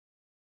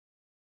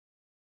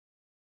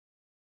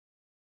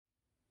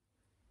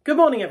Good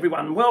morning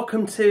everyone,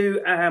 welcome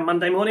to our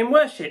Monday morning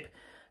worship.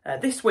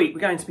 This week we're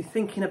going to be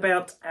thinking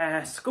about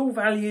our school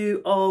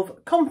value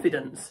of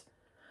confidence.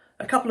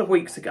 A couple of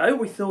weeks ago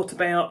we thought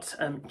about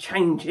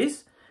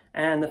changes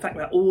and the fact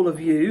that all of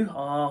you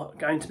are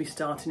going to be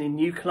starting in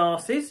new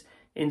classes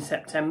in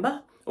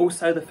September.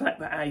 Also the fact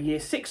that our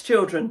Year 6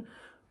 children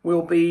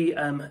will be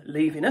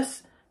leaving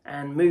us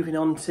and moving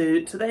on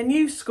to their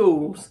new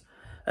schools.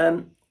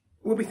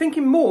 We'll be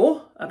thinking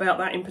more about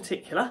that in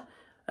particular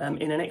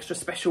in an extra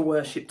special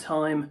worship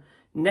time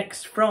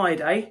next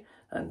Friday,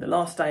 the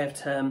last day of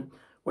term,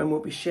 when we'll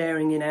be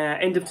sharing in our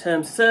end of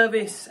term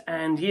service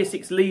and Year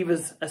 6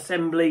 Leavers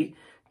Assembly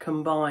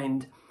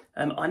combined.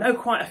 I know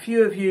quite a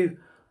few of you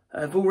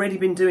have already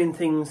been doing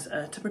things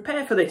to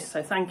prepare for this,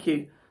 so thank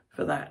you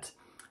for that.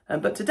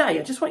 But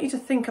today I just want you to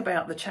think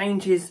about the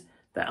changes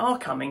that are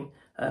coming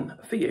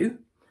for you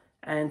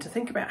and to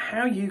think about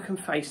how you can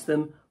face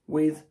them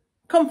with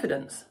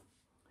confidence.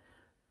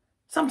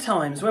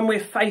 Sometimes when we're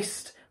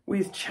faced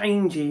with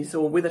changes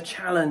or with a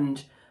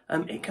challenge,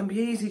 it can be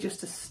easy just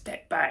to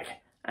step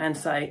back and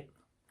say,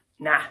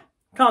 nah,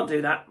 can't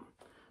do that.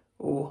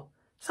 Or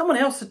someone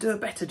else would do a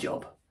better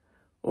job.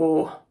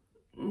 Or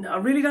no, I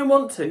really don't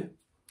want to.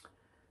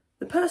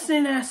 The person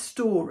in our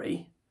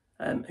story,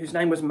 whose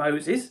name was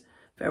Moses,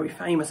 very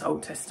famous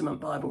Old Testament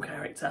Bible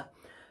character,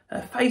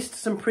 faced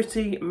some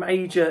pretty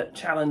major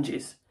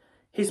challenges.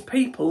 His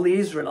people, the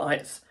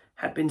Israelites,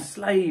 had been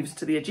slaves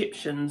to the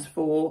Egyptians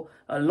for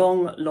a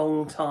long,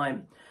 long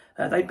time.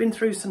 They'd been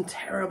through some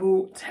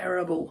terrible,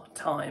 terrible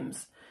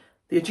times.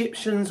 The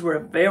Egyptians were a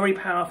very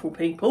powerful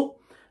people,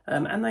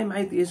 and they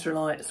made the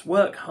Israelites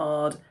work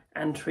hard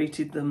and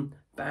treated them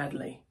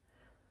badly.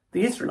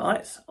 The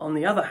Israelites, on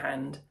the other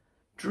hand,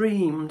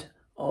 dreamed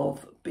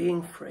of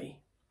being free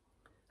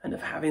and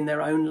of having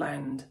their own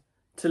land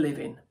to live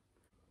in.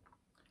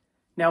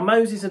 Now,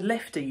 Moses had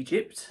left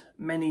Egypt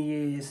many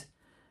years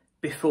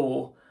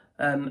before,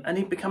 and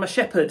he'd become a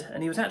shepherd,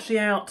 and he was actually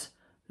out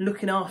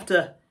looking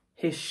after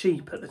his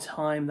sheep at the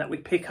time that we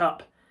pick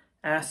up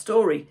our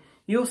story.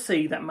 You'll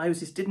see that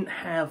Moses didn't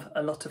have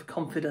a lot of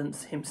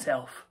confidence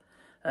himself.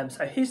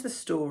 So here's the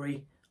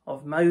story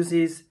of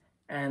Moses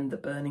and the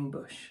burning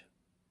bush.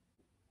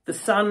 The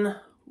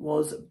sun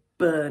was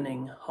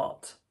burning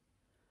hot.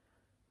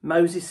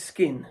 Moses'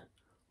 skin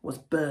was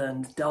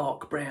burned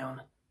dark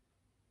brown.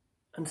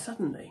 And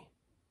suddenly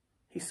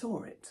he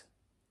saw it.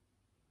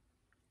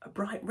 A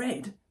bright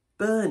red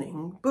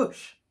burning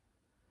bush.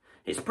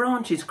 Its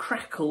branches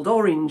crackled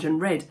orange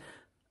and red,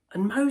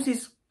 and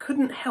Moses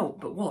couldn't help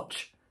but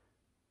watch,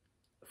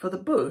 for the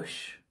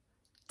bush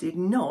did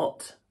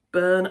not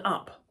burn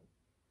up.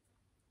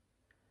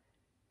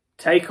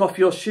 "Take off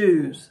your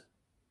shoes,"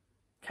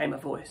 came a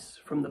voice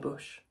from the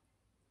bush.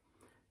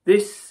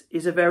 "This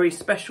is a very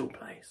special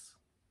place."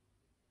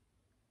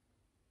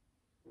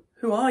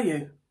 "Who are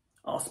you?"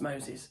 asked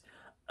Moses.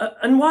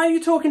 "And why are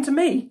you talking to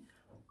me?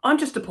 I'm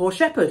just a poor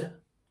shepherd."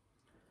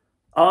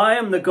 "I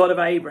am the God of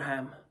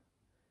Abraham,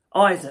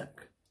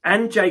 Isaac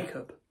and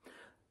Jacob,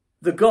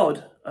 the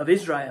God of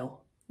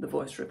Israel," the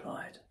voice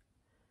replied.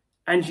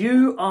 "And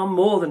you are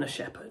more than a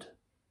shepherd.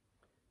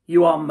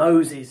 You are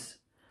Moses,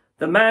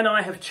 the man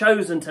I have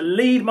chosen to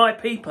lead my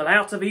people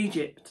out of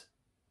Egypt."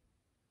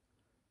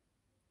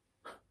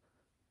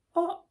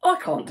 I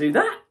can't do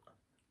that,"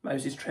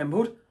 Moses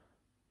trembled.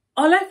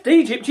 "I left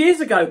Egypt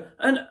years ago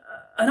and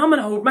I'm an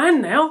old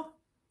man now."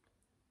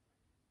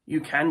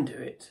 "You can do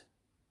it.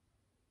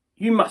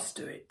 You must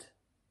do it,"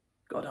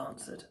 God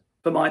answered.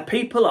 "For my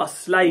people are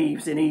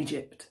slaves in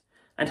Egypt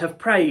and have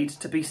prayed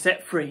to be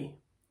set free.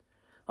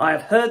 I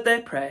have heard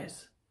their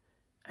prayers,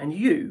 and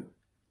you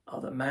are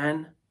the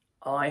man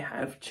I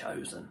have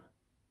chosen."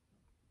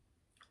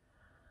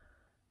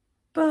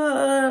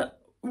 "But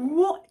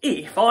what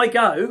if I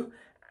go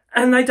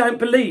and they don't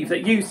believe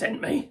that you sent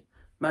me?"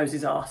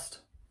 Moses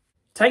asked.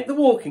 "Take the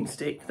walking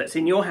stick that's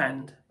in your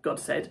hand," God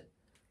said,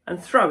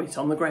 "and throw it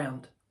on the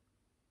ground."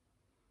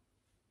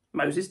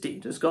 Moses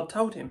did as God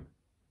told him,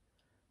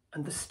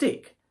 and the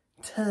stick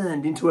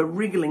turned into a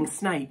wriggling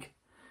snake.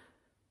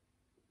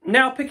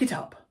 "Now pick it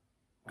up,"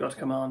 God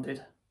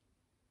commanded.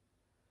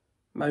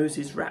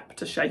 Moses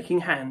wrapped a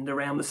shaking hand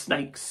around the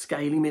snake's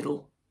scaly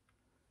middle,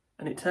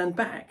 and it turned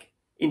back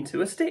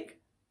into a stick.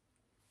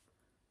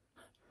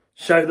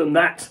 "Show them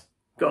that,"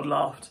 God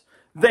laughed.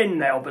 "Then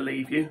they'll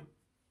believe you."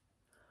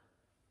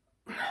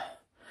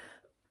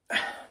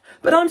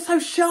 "But I'm so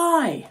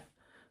shy,"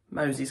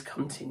 Moses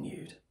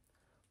continued.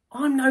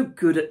 "I'm no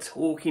good at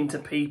talking to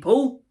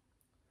people."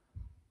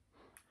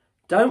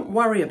 "Don't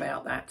worry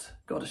about that,"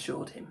 God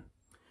assured him.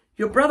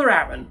 "Your brother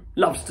Aaron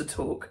loves to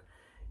talk.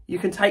 You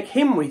can take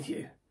him with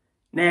you.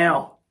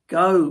 Now,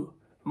 go.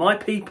 My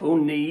people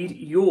need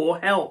your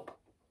help."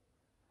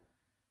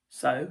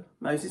 So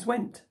Moses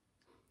went.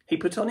 He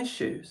put on his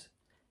shoes,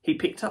 he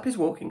picked up his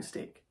walking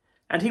stick,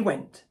 and he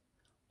went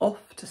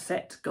off to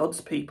set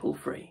God's people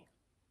free.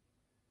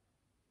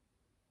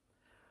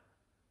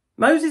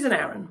 Moses and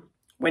Aaron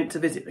went to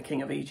visit the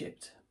king of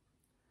Egypt.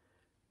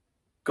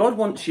 "God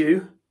wants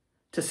you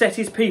to set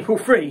his people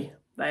free,"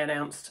 they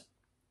announced.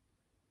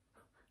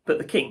 But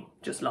the king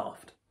just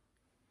laughed.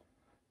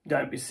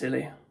 "Don't be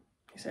silly,"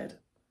 he said.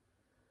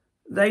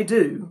 "They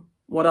do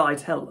what I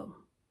tell them.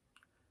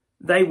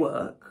 They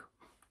work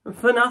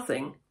for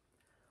nothing.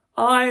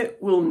 I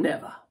will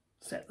never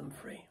set them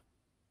free."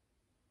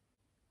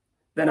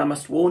 "Then I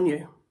must warn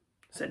you,"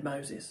 said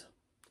Moses.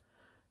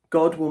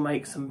 "God will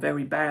make some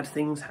very bad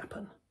things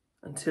happen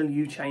until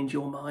you change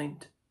your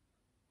mind."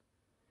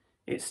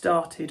 It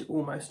started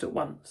almost at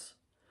once.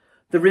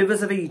 The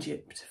rivers of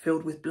Egypt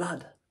filled with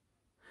blood.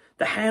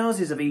 The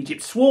houses of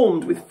Egypt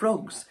swarmed with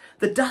frogs.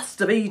 The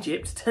dust of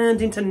Egypt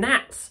turned into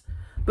gnats.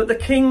 But the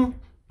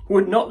king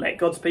would not let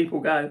God's people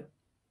go.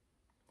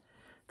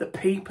 The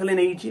people in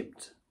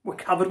Egypt were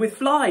covered with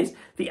flies.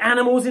 The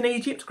animals in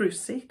Egypt grew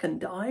sick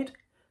and died,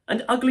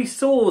 and ugly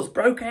sores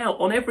broke out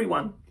on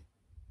everyone.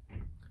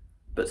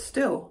 But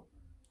still,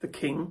 the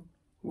king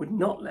would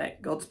not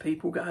let God's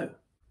people go.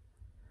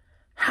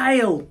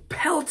 Hail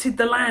pelted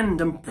the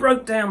land and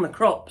broke down the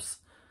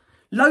crops.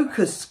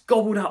 Locusts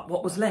gobbled up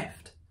what was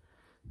left.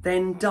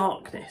 Then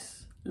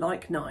darkness,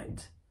 like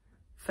night,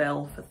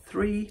 fell for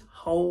 3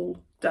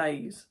 whole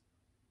days.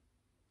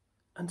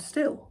 And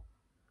still,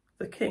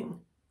 the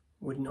king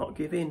would not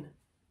give in.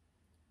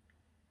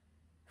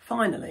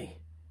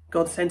 Finally,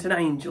 God sent an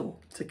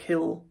angel to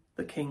kill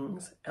the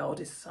king's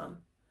eldest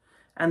son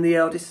and the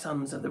eldest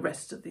sons of the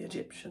rest of the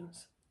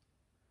Egyptians.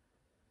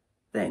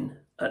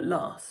 Then, at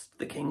last,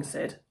 the king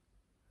said,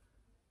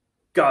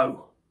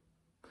 "Go,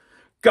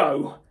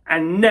 go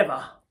and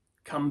never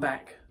come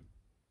back."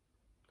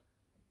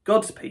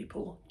 God's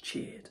people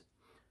cheered.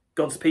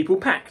 God's people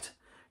packed.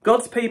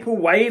 God's people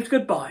waved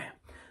goodbye.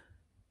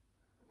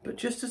 But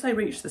just as they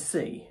reached the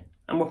sea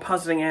and were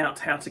puzzling out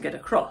how to get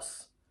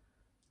across,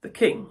 the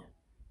king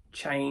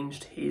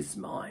changed his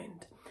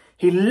mind.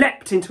 He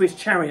leapt into his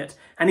chariot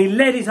and he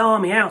led his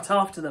army out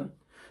after them.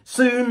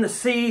 Soon the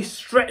sea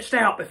stretched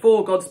out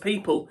before God's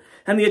people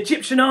and the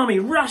Egyptian army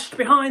rushed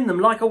behind them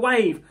like a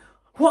wave.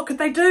 What could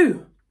they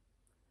do?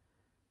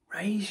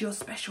 "Raise your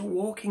special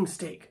walking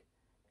stick,"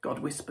 God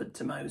whispered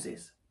to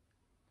Moses.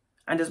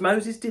 And as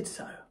Moses did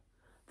so,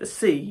 the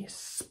sea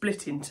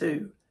split in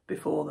two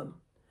before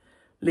them,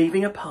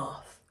 leaving a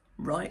path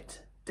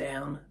right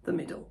down the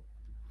middle.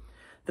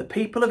 The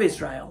people of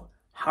Israel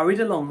hurried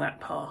along that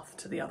path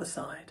to the other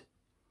side,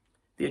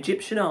 the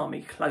Egyptian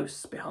army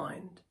close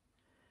behind.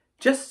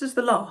 Just as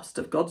the last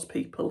of God's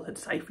people had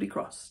safely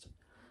crossed,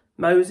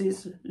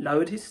 Moses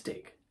lowered his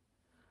stick.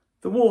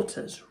 The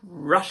waters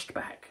rushed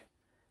back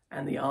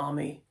and the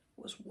army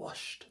was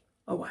washed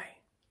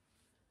away.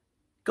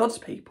 God's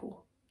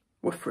people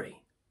were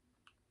free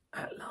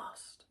at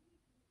last.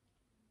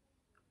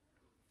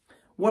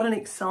 What an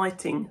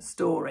exciting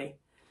story.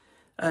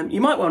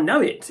 You might well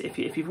know it if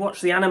you've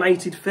watched the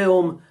animated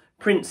film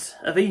Prince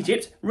of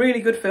Egypt.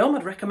 Really good film.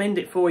 I'd recommend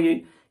it for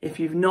you if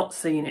you've not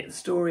seen it, the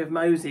story of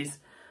Moses.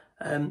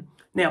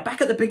 Now,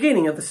 back at the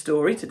beginning of the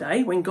story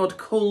today, when God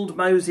called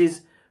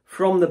Moses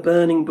from the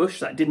burning bush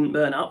that didn't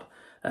burn up,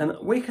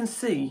 we can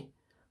see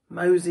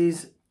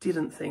Moses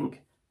didn't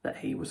think that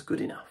he was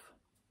good enough.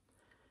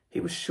 He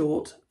was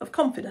short of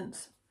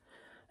confidence.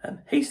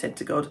 He said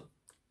to God,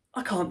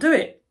 "I can't do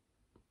it.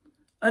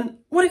 And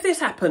what if this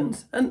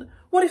happens? And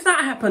what if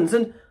that happens?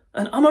 And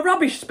I'm a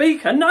rubbish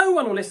speaker. No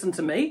one will listen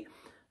to me."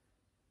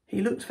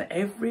 He looked for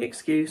every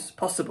excuse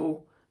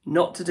possible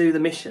not to do the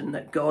mission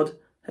that God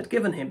had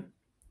given him.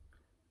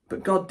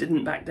 But God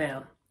didn't back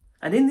down.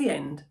 And in the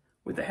end,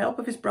 with the help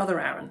of his brother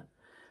Aaron,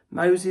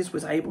 Moses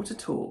was able to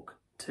talk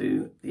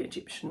to the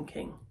Egyptian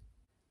king.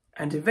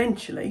 And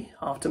eventually,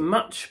 after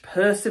much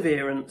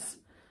perseverance,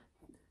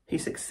 he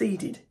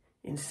succeeded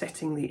in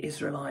setting the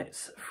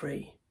Israelites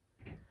free.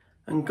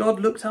 And God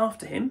looked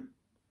after him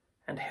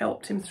and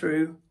helped him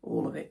through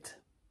all of it.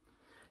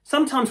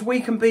 Sometimes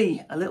we can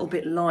be a little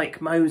bit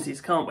like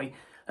Moses, can't we?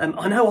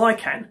 I know I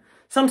can.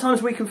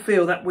 Sometimes we can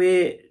feel that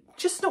we're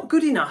just not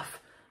good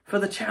enough for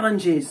the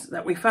challenges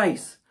that we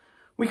face.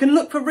 We can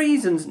look for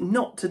reasons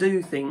not to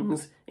do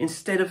things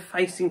instead of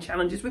facing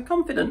challenges with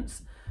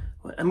confidence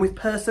and with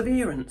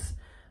perseverance.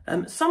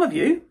 Some of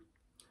you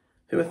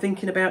who are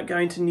thinking about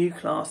going to new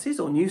classes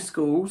or new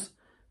schools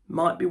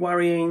might be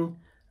worrying,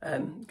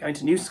 going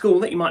to new school,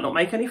 that you might not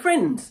make any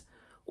friends,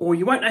 or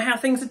you won't know how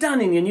things are done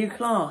in your new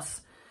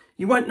class.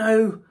 You won't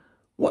know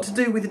what to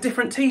do with a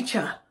different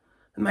teacher,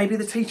 and maybe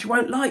the teacher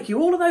won't like you.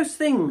 All of those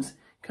things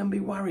can be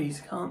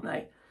worries, can't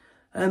they?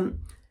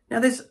 Now,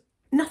 there's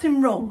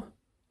nothing wrong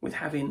with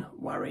having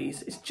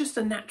worries. It's just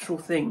a natural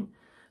thing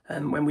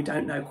when we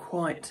don't know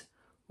quite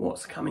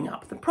what's coming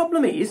up. The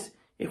problem is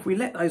if we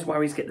let those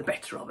worries get the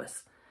better of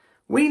us.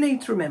 We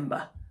need to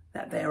remember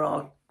that there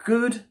are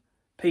good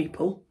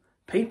people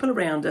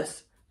around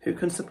us who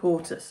can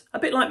support us. A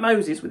bit like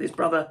Moses with his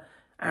brother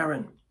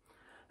Aaron.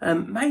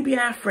 Maybe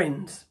our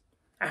friends,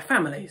 our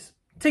families,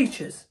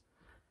 teachers.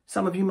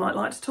 Some of you might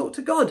like to talk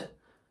to God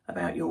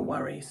about your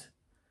worries.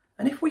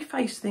 And if we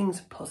face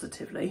things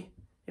positively,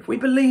 if we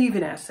believe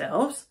in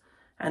ourselves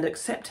and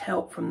accept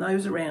help from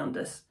those around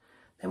us,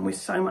 then we're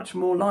so much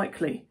more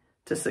likely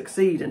to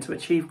succeed and to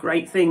achieve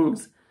great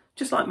things,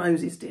 just like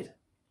Moses did.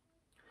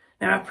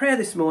 Now, our prayer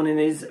this morning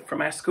is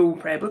from our school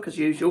prayer book, as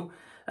usual.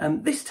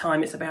 This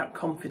time it's about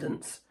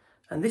confidence,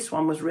 and this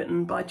one was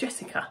written by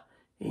Jessica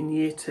in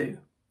Year 2.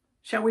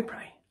 Shall we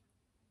pray?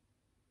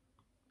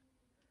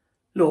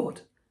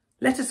 Lord,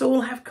 let us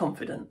all have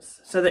confidence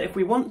so that if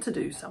we want to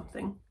do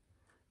something,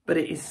 but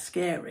it is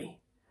scary,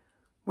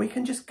 we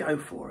can just go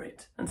for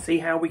it and see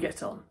how we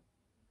get on.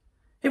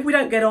 If we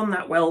don't get on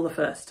that well the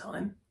first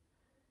time,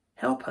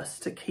 help us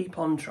to keep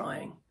on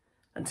trying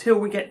until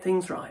we get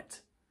things right.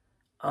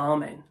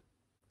 Amen.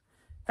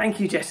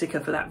 Thank you,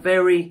 Jessica, for that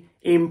very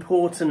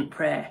important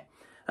prayer.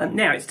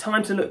 Now it's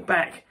time to look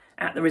back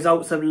at the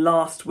results of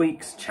last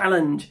week's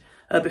challenge.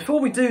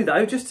 Before we do,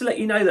 though, just to let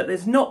you know that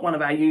there's not one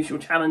of our usual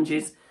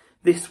challenges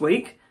this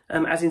week,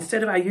 as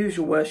instead of our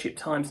usual worship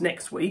times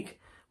next week,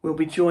 we'll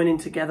be joining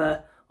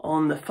together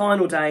on the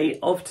final day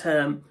of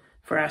term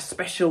for our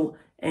special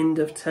end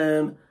of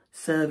term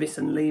service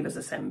and leavers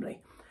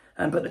assembly.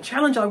 But the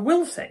challenge I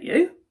will set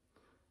you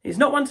is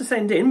not one to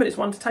send in, but it's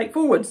one to take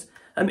forwards.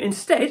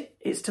 Instead,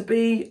 it's to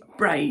be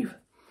brave,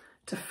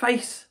 to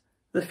face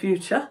the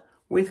future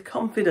with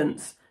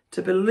confidence,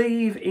 to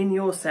believe in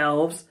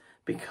yourselves,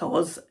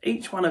 because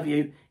each one of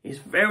you is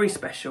very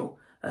special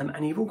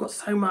and you've all got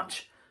so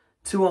much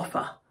to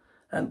offer.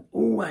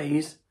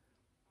 Always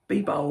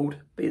be bold,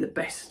 be the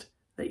best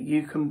that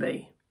you can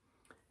be.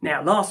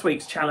 Now, last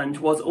week's challenge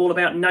was all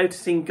about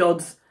noticing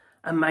God's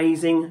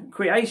amazing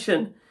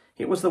creation.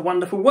 It was the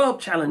Wonderful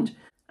World Challenge,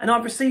 and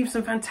I've received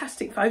some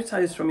fantastic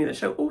photos from you that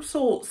show all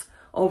sorts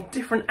of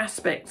different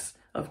aspects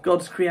of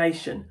God's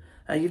creation.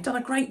 You've done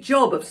a great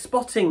job of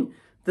spotting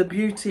the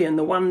beauty and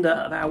the wonder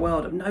of our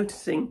world, of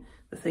noticing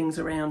the things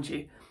around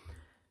you.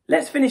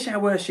 Let's finish our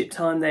worship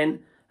time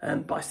then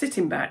by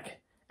sitting back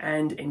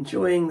and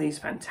enjoying these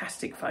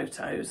fantastic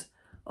photos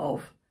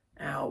of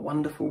our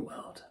wonderful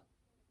world.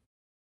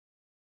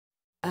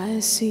 I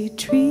see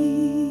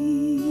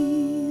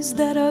trees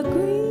that are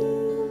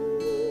green,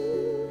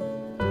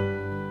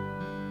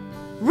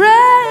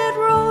 red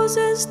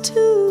roses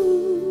too.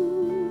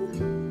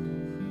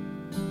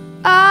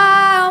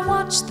 I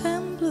watch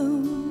them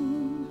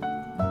bloom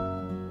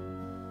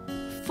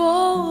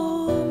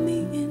for me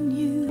and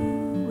you,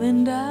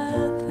 and I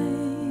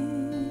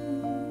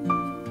think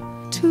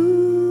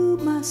to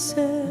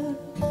myself,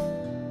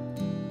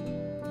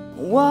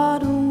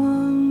 what a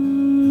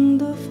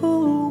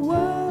wonderful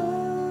world.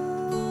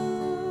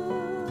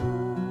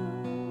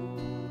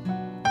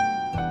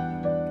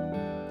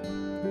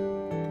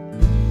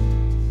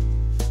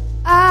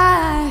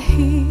 I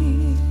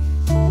hear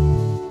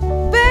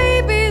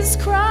babies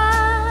cry,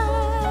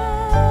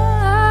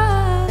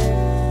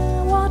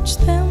 I watch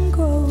them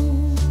grow,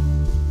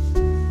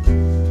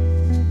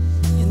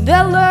 and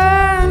they'll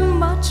learn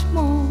much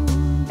more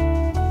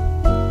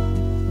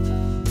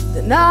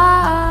than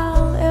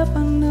I'll ever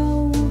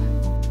know.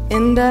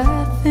 And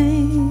I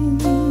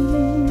think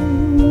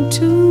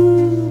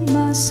to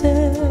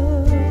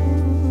myself,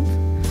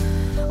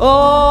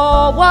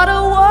 oh, what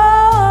a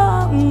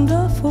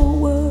wonderful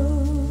world.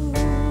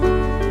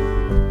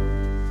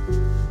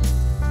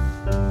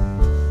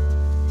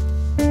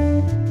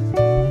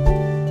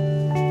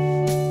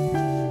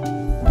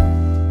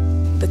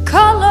 The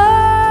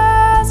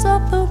colors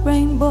of the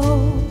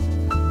rainbow,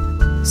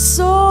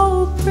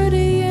 so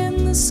pretty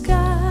in the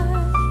sky,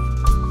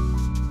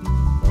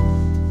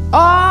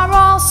 are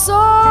also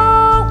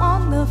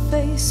on the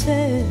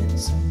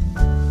faces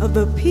of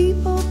the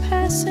people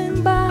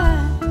passing by.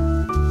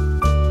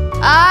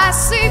 I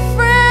see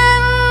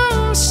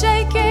friends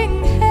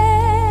shaking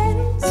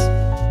hands,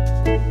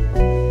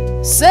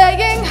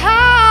 saying,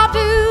 how do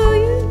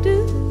you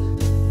do?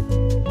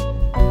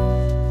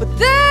 But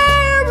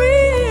they're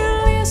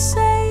really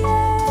saying,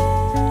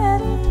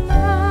 I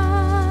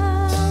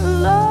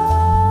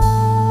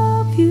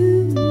love you.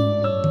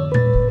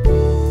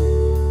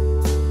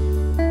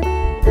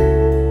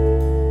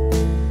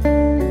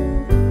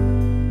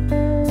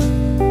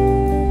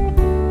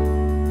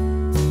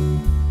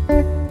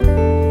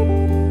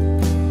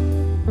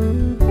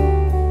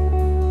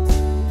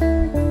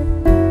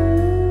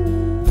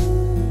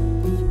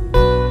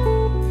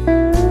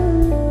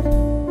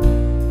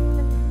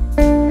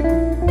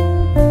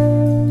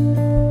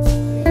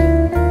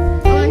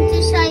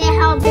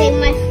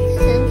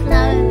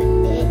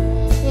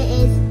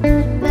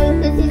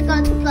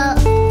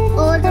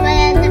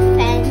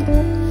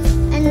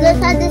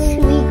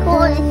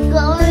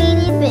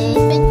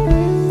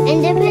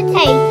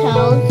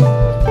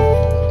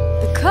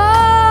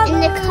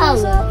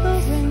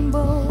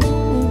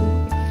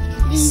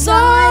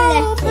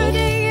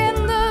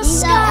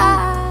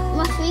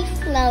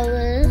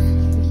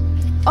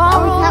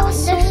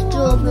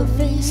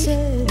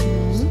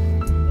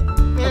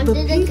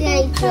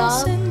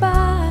 Passing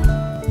by,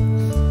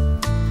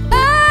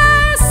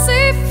 I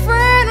see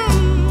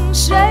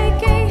friends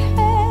shaking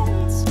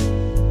hands,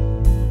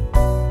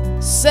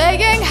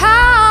 saying,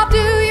 how do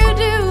you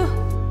do?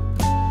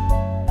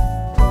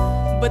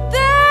 But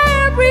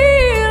they're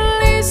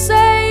really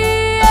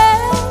saying,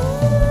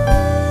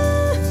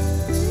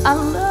 I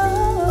love you.